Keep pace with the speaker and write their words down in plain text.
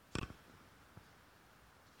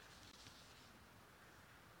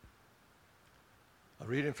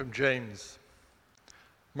Reading from James.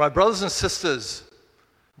 My brothers and sisters,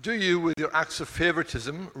 do you, with your acts of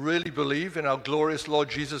favoritism, really believe in our glorious Lord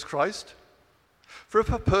Jesus Christ? For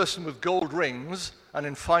if a person with gold rings and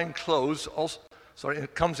in fine clothes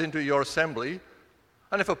comes into your assembly,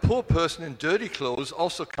 and if a poor person in dirty clothes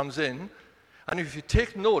also comes in, and if you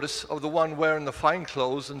take notice of the one wearing the fine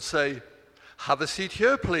clothes and say, "Have a seat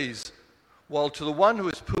here, please," while to the one who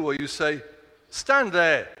is poor you say, "Stand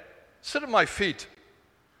there, sit at my feet,"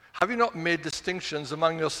 have you not made distinctions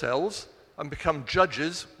among yourselves and become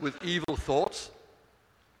judges with evil thoughts?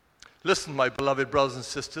 Listen, my beloved brothers and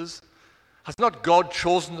sisters, has not God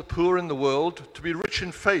chosen the poor in the world to be rich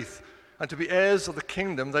in faith and to be heirs of the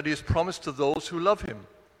kingdom that he has promised to those who love him?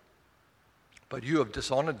 But you have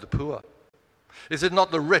dishonored the poor. Is it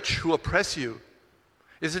not the rich who oppress you?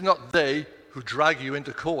 Is it not they who drag you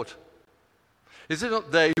into court? Is it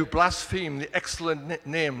not they who blaspheme the excellent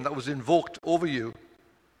name that was invoked over you?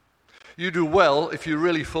 You do well if you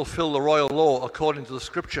really fulfill the royal law according to the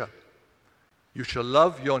scripture. You shall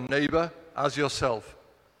love your neighbor as yourself.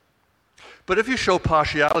 But if you show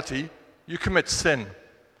partiality, you commit sin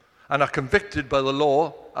and are convicted by the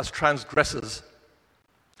law as transgressors.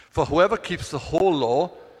 For whoever keeps the whole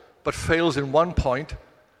law but fails in one point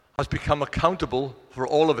has become accountable for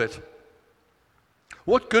all of it.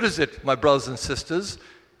 What good is it, my brothers and sisters,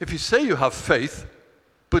 if you say you have faith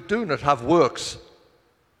but do not have works?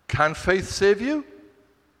 Can faith save you?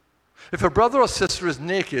 If a brother or sister is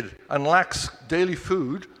naked and lacks daily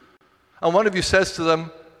food, and one of you says to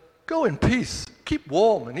them, "Go in peace, keep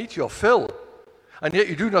warm and eat your fill," and yet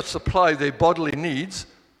you do not supply their bodily needs,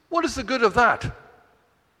 what is the good of that?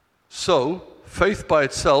 So, faith by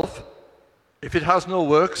itself, if it has no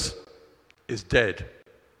works, is dead.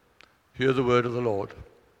 Hear the word of the Lord.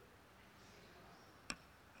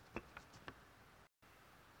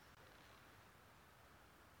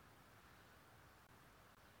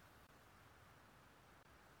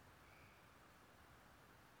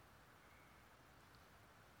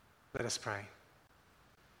 Let us pray.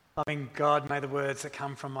 Loving God, may the words that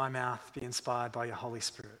come from my mouth be inspired by your Holy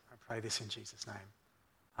Spirit. I pray this in Jesus' name.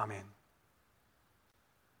 Amen.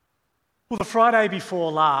 Well, the Friday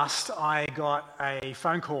before last, I got a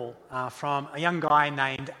phone call from a young guy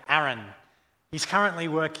named Aaron. He's currently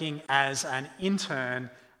working as an intern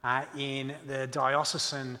in the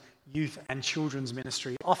Diocesan Youth and Children's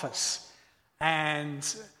Ministry office. And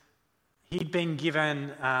he'd been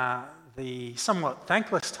given the somewhat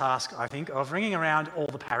thankless task, I think, of ringing around all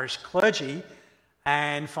the parish clergy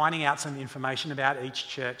and finding out some information about each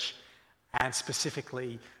church and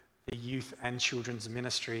specifically the youth and children's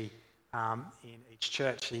ministry in each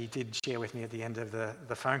church. He did share with me at the end of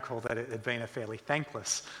the phone call that it had been a fairly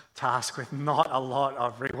thankless task with not a lot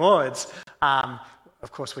of rewards.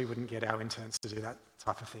 Of course, we wouldn't get our interns to do that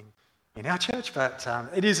type of thing in our church, but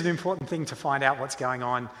it is an important thing to find out what's going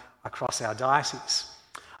on across our diocese.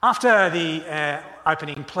 After the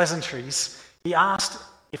opening pleasantries, he asked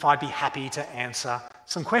if I'd be happy to answer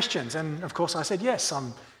some questions. And of course I said, yes,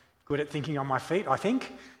 I'm good at thinking on my feet, I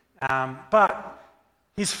think. But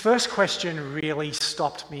his first question really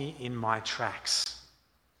stopped me in my tracks.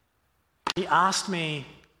 He asked me,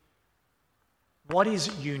 what is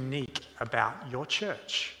unique about your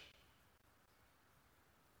church?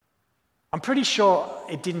 I'm pretty sure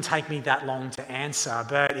it didn't take me that long to answer,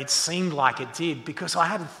 but it seemed like it did because I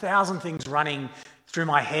had 1,000 things running through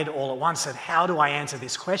my head all at once at how do I answer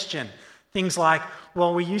this question? Things like,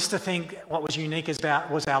 well, we used to think what was unique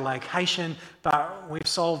was our location, but we've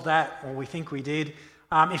solved that, or we think we did.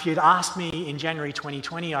 If you'd asked me in January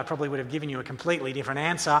 2020, I probably would have given you a completely different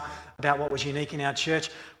answer about what was unique in our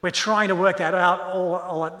church. We're trying to work that out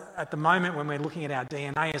all at the moment when we're looking at our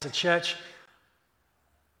DNA as a church.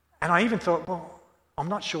 And I even thought, well, I'm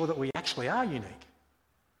not sure that we actually are unique.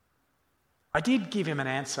 I did give him an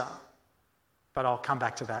answer, but I'll come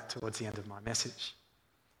back to that towards the end of my message.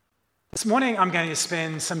 This morning, I'm going to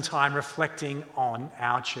spend some time reflecting on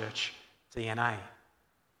our church DNA.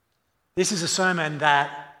 This is a sermon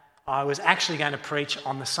that I was actually going to preach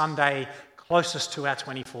on the Sunday closest to our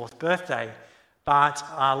 24th birthday, but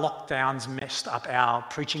lockdowns messed up our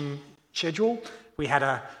preaching schedule. We had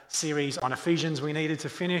a series on Ephesians we needed to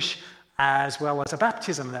finish, as well as a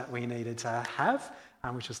baptism that we needed to have,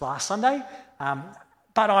 which was last Sunday.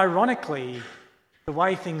 But ironically, the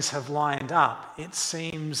way things have lined up, it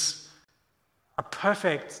seems a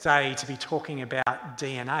perfect day to be talking about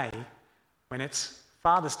DNA when it's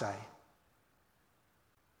Father's Day.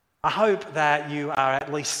 I hope that you are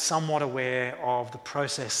at least somewhat aware of the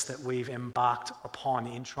process that we've embarked upon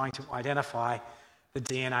in trying to identify the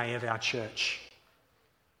DNA of our church.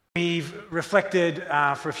 We've reflected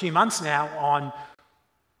for a few months now on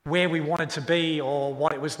where we wanted to be or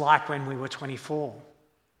what it was like when we were 24.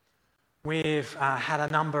 We've had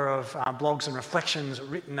a number of blogs and reflections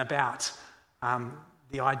written about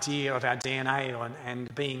the idea of our DNA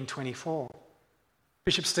and being 24.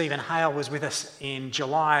 Bishop Stephen Hale was with us in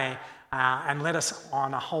July and led us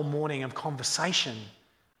on a whole morning of conversation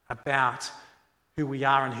about who we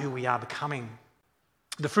are and who we are becoming.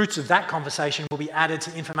 The fruits of that conversation will be added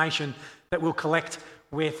to information that we'll collect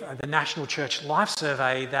with the National Church Life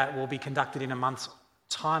Survey that will be conducted in a month's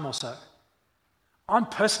time or so. I'm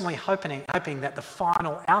personally hoping that the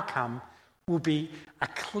final outcome will be a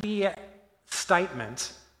clear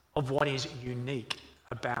statement of what is unique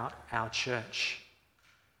about our church.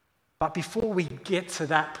 But before we get to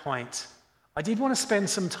that point, I did want to spend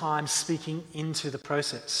some time speaking into the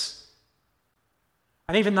process.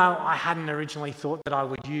 And even though I hadn't originally thought that I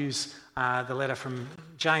would use the letter from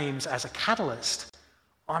James as a catalyst,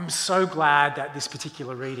 I'm so glad that this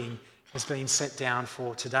particular reading has been set down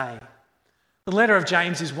for today. The letter of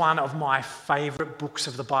James is one of my favourite books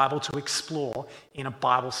of the Bible to explore in a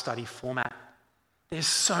Bible study format. There's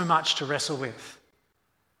so much to wrestle with.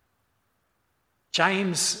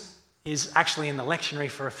 James is actually in the lectionary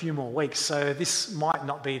for a few more weeks, so this might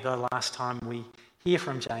not be the last time we hear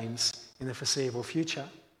from James in the foreseeable future.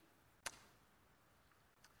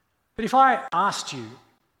 But if I asked you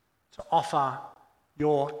to offer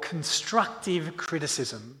your constructive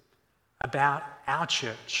criticism about our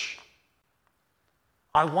church,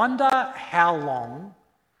 I wonder how long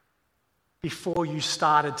before you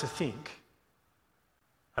started to think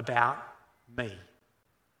about me,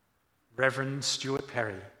 Reverend Stuart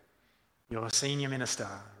Perry, your senior minister,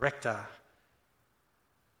 rector.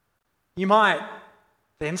 You might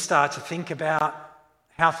then start to think about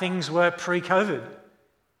how things were pre-COVID,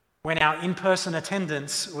 when our in-person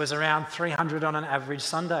attendance was around 300 on an average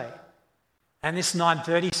Sunday, and this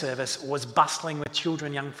 9:30 service was bustling with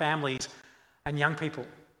children, young families, and young people.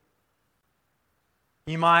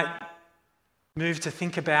 You might move to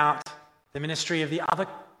think about the ministry of the other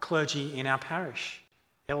clergy in our parish,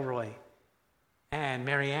 Elroy and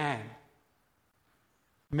Mary Ann.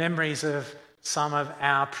 Memories of some of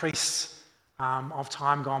our priests of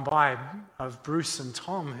time gone by, of Bruce and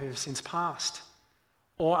Tom, who have since passed.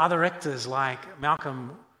 Or other rectors like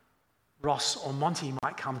Malcolm, Ross or Monty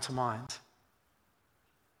might come to mind.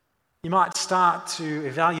 You might start to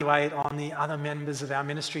evaluate on the other members of our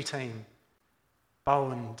ministry team,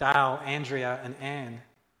 Bowen, Dale, Andrea and Anne.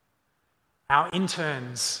 Our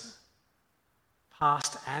interns,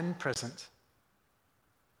 past and present.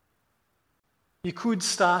 You could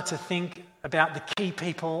start to think about the key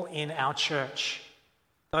people in our church,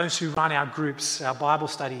 those who run our groups, our Bible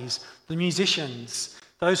studies, the musicians,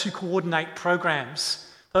 those who coordinate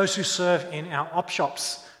programs, those who serve in our op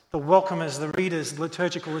shops, the welcomers, the readers, the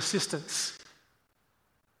liturgical assistants.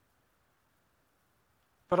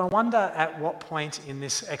 But I wonder at what point in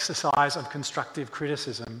this exercise of constructive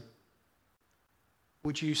criticism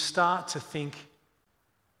would you start to think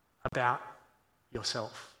about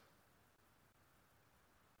yourself?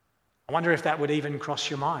 I wonder if that would even cross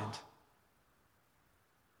your mind.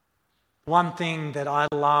 One thing that I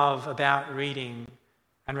love about reading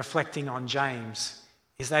and reflecting on James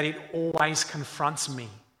is that it always confronts me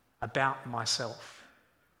about myself.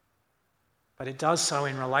 But it does so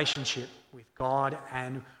in relationship with God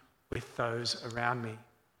and with those around me,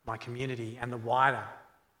 my community and the wider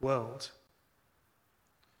world.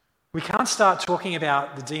 We can't start talking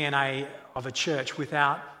about the DNA of a church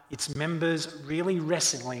without its members really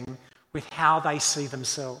wrestling with how they see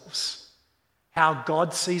themselves, how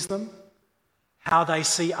God sees them, how they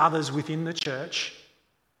see others within the church,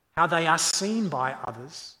 how they are seen by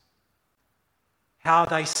others, how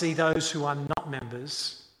they see those who are not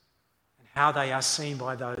members, and how they are seen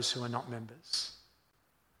by those who are not members.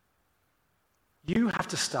 You have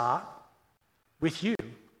to start with you,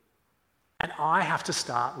 and I have to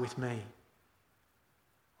start with me.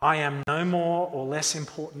 I am no more or less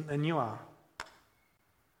important than you are.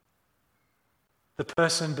 The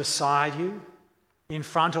person beside you, in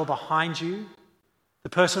front or behind you, the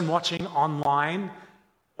person watching online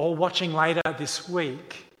or watching later this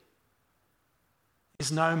week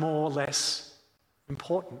is no more or less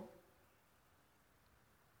important.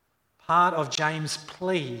 Part of James'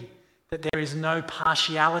 plea that there is no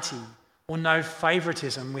partiality or no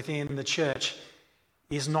favoritism within the church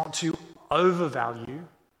is not to overvalue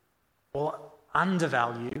or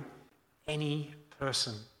undervalue any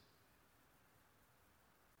person.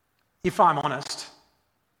 If I'm honest,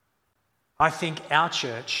 I think our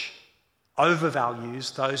church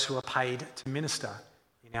overvalues those who are paid to minister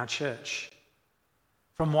in in our church.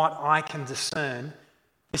 From what I can discern,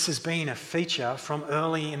 this has been a feature from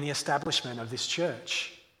early in the establishment of this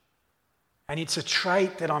church. And it's a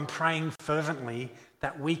trait that I'm praying fervently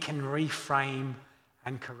that we can reframe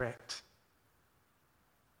and correct.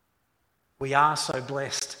 We are so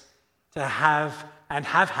blessed to have and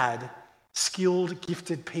have had skilled,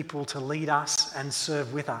 gifted people to lead us and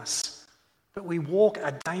serve with us. But we walk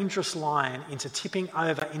a dangerous line into tipping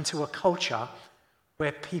over into a culture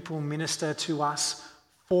where people minister to us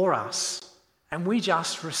for us, and we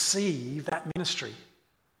just receive that ministry.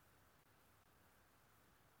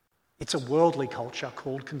 It's a worldly culture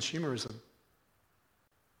called consumerism.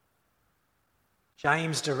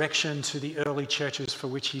 James' direction to the early churches for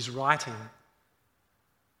which he's writing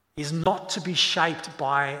is not to be shaped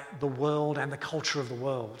by the world and the culture of the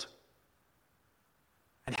world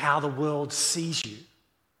and how the world sees you,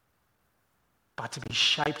 but to be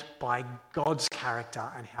shaped by God's character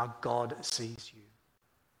and how God sees you.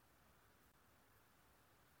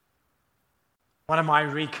 One of my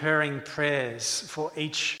recurring prayers for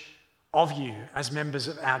each of you as members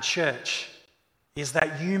of our church is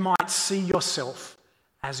that you might see yourself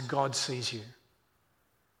as God sees you.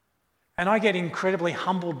 And I get incredibly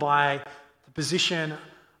humbled by the position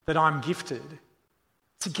that I'm gifted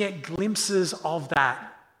to get glimpses of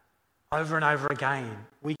that over and over again,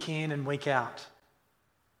 week in and week out.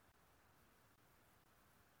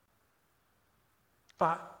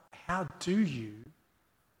 But how do you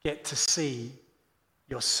get to see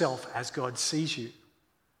yourself as God sees you?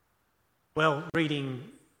 Well, reading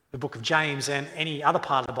the book of James and any other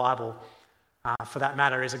part of the Bible, for that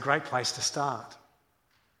matter, is a great place to start.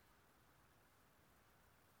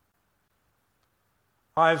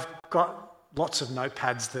 I've got lots of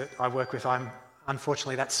notepads that I work with.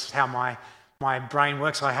 Unfortunately, that's how my brain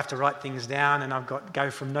works. I have to write things down, and I've got to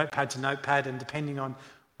go from notepad to notepad, and depending on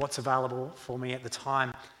what's available for me at the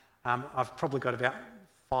time, I've probably got about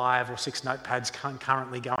 5 or 6 notepads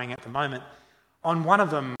currently going at the moment. On one of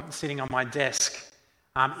them, sitting on my desk,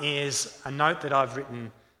 is a note that I've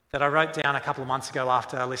written that I wrote down a couple of months ago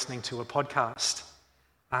after listening to a podcast.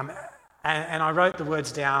 And I wrote the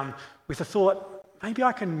words down with the thought, maybe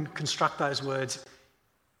I can construct those words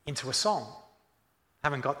into a song.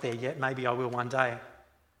 Haven't got there yet, maybe I will one day.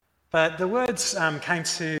 But the words came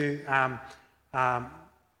to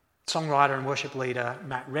songwriter and worship leader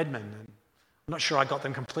Matt Redman. And I'm not sure I got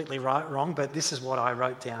them completely wrong, but this is what I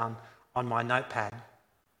wrote down on my notepad.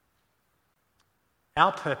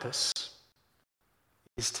 Our purpose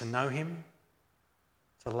is to know him,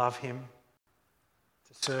 to love him,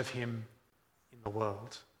 to serve him in the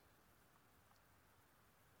world.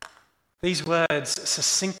 These words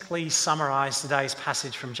succinctly summarise today's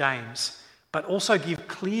passage from James, but also give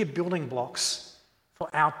clear building blocks for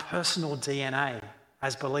our personal DNA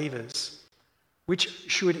as believers, which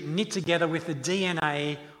should knit together with the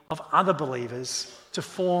DNA of other believers to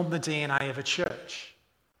form the DNA of a church.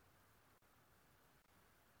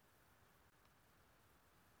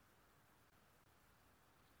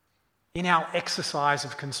 In our exercise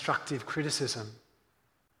of constructive criticism,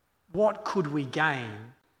 what could we gain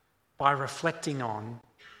by reflecting on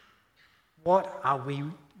what are we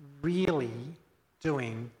really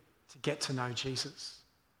doing to get to know Jesus?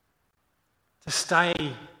 To stay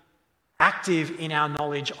active in our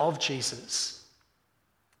knowledge of Jesus.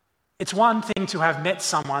 It's one thing to have met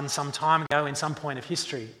someone some time ago in some point of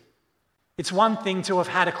history. It's one thing to have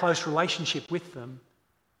had a close relationship with them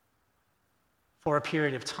for a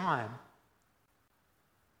period of time.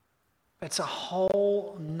 It's a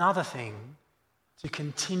whole nother thing to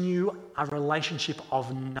continue a relationship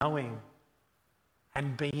of knowing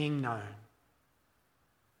and being known.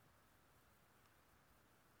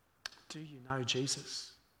 Do you know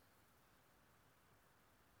Jesus?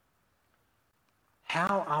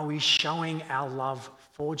 How are we showing our love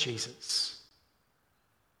for Jesus?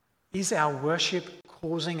 Is our worship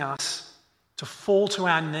causing us to fall to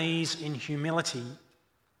our knees in humility?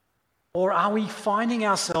 Or are we finding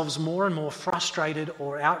ourselves more and more frustrated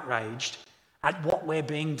or outraged at what we're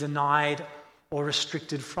being denied or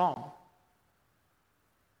restricted from?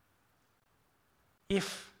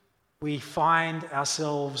 If we find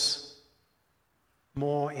ourselves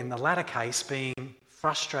more in the latter case, being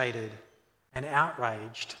frustrated and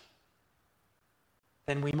outraged,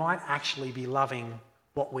 then we might actually be loving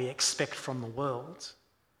what we expect from the world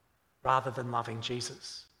rather than loving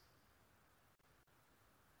Jesus.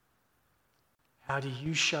 How do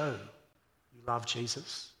you show you love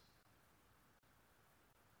Jesus?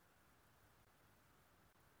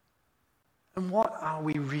 And what are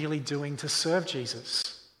we really doing to serve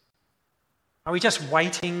Jesus? Are we just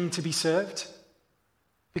waiting to be served?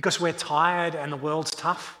 Because we're tired and the world's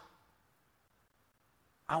tough?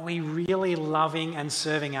 Are we really loving and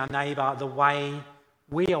serving our neighbour the way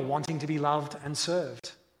we are wanting to be loved and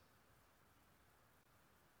served?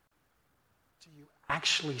 Do you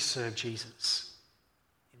actually serve Jesus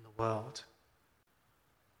in the world?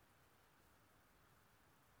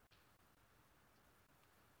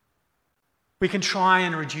 We can try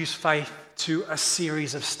and reduce faith to a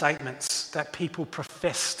series of statements that people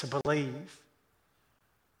profess to believe.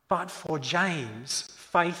 But for James,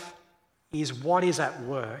 faith is what is at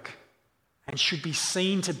work and should be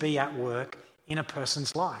seen to be at work in a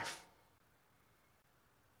person's life.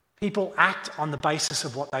 People act on the basis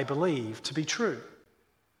of what they believe to be true.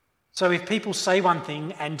 So if people say one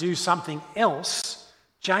thing and do something else,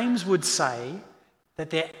 James would say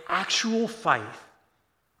that their actual faith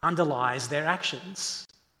underlies their actions.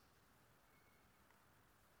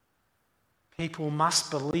 People must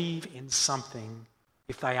believe in something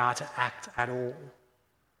if they are to act at all.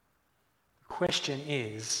 The question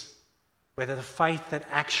is whether the faith that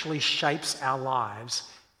actually shapes our lives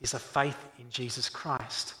is a faith in Jesus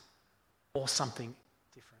Christ or something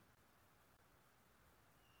different.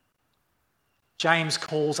 James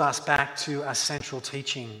calls us back to a central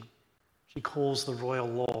teaching he calls the royal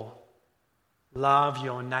law. Love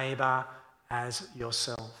your neighbour as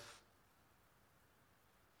yourself.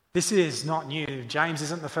 This is not new. James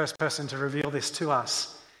isn't the first person to reveal this to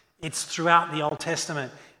us. It's throughout the Old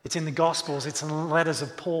Testament. It's in the Gospels. It's in the letters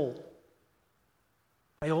of Paul.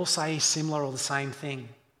 They all say similar or the same thing.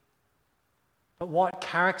 But what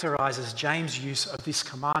characterises James' use of this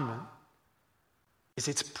commandment is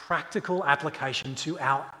its practical application to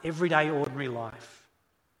our everyday, ordinary life.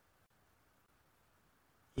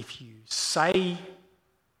 If you say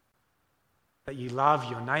that you love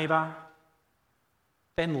your neighbour,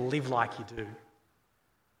 then live like you do.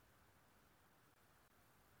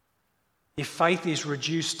 If faith is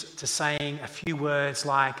reduced to saying a few words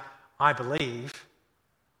like, I believe,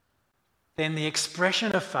 then the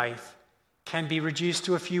expression of faith can be reduced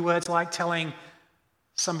to a few words like telling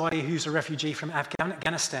somebody who's a refugee from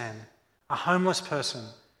Afghanistan, a homeless person,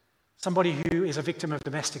 somebody who is a victim of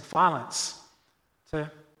domestic violence, to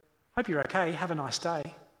hope you're okay, have a nice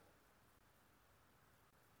day.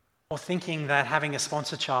 Or thinking that having a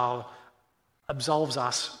sponsor child absolves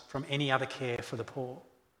us from any other care for the poor.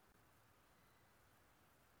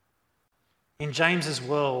 In James's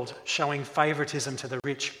world, showing favouritism to the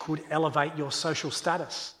rich could elevate your social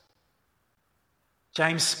status.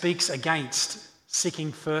 James speaks against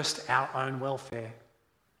seeking first our own welfare.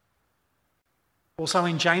 Also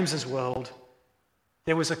in James's world,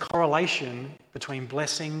 there was a correlation between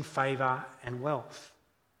blessing, favour, and wealth.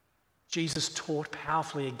 Jesus taught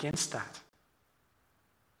powerfully against that.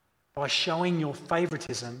 By showing your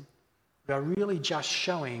favouritism, you are really just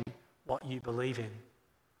showing what you believe in.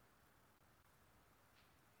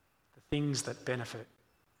 The things that benefit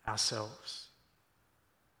ourselves.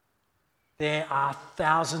 There are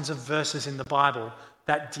thousands of verses in the Bible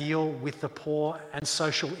that deal with the poor and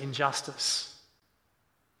social injustice.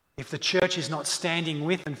 If the church is not standing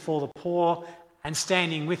with and for the poor and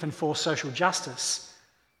standing with and for social justice,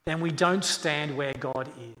 then we don't stand where God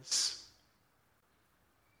is.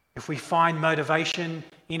 If we find motivation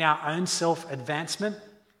in our own self-advancement,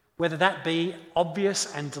 whether that be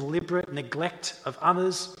obvious and deliberate neglect of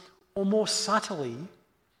others, or more subtly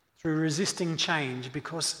through resisting change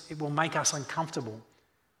because it will make us uncomfortable,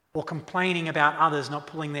 or complaining about others not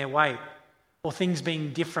pulling their weight, or things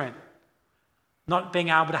being different, not being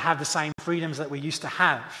able to have the same freedoms that we used to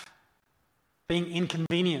have, being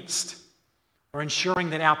inconvenienced, or ensuring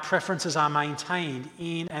that our preferences are maintained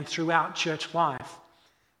in and throughout church life,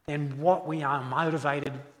 then what we are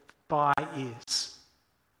motivated by is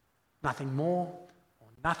nothing more or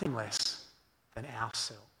nothing less than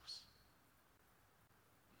ourselves.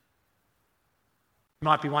 You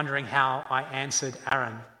might be wondering how I answered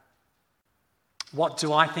Aaron. What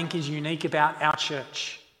do I think is unique about our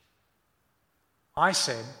church? I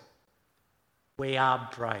said, we are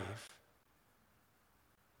brave.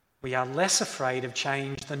 We are less afraid of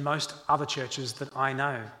change than most other churches that I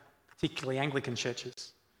know, particularly Anglican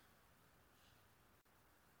churches.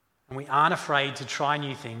 And we aren't afraid to try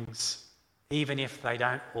new things, even if they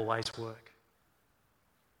don't always work.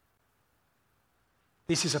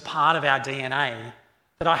 This is a part of our DNA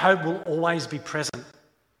that I hope will always be present.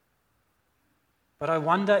 But I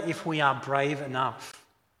wonder if we are brave enough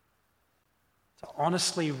to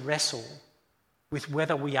honestly wrestle with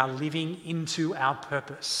whether we are living into our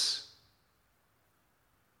purpose,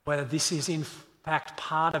 whether this is in fact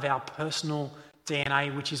part of our personal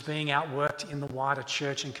DNA which is being outworked in the wider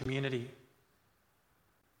church and community.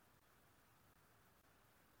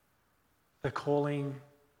 the calling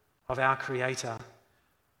of our Creator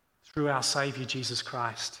through our Saviour Jesus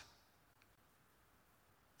Christ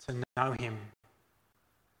to know Him,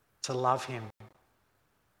 to love Him,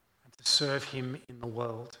 and to serve Him in the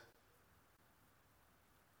world.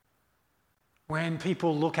 When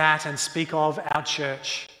people look at and speak of our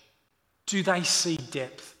church, do they see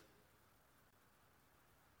depth?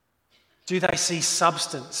 Do they see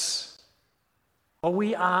substance? Or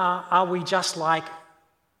are we just like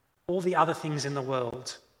all the other things in the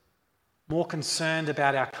world, more concerned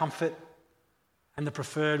about our comfort and the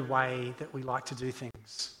preferred way that we like to do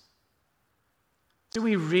things? Do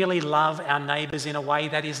we really love our neighbours in a way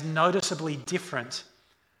that is noticeably different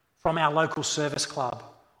from our local service club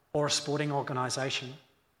or a sporting organisation?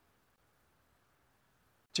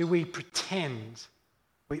 Do we pretend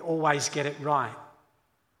we always get it right?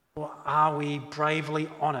 Or are we bravely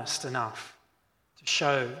honest enough to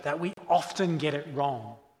show that we often get it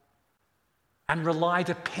wrong and rely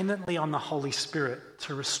dependently on the Holy Spirit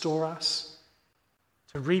to restore us,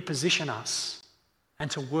 to reposition us, and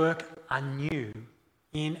to work anew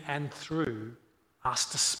in and through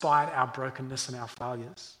us despite our brokenness and our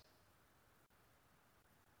failures?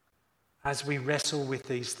 As we wrestle with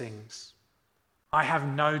these things, I have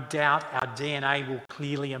no doubt our DNA will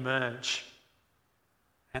clearly emerge,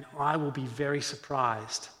 and I will be very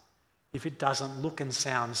surprised if it doesn't look and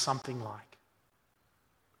sound something like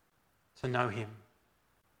to know Him,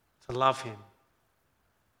 to love Him,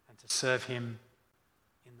 and to serve Him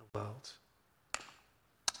in the world.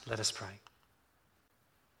 Let us pray.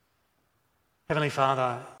 Heavenly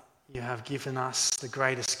Father, you have given us the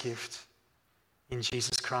greatest gift in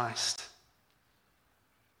Jesus Christ,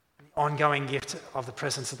 the ongoing gift of the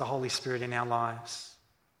presence of the Holy Spirit in our lives.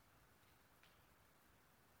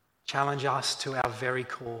 Challenge us to our very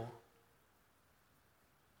core,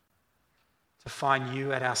 to find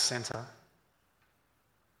you at our centre,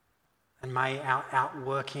 and may our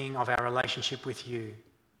outworking of our relationship with you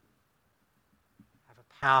have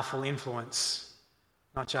a powerful influence,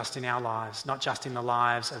 not just in our lives, not just in the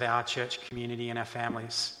lives of our church community and our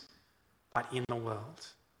families, but in the world.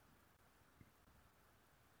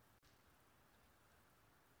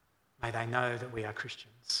 May they know that we are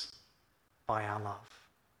Christians by our love.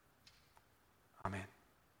 Amen.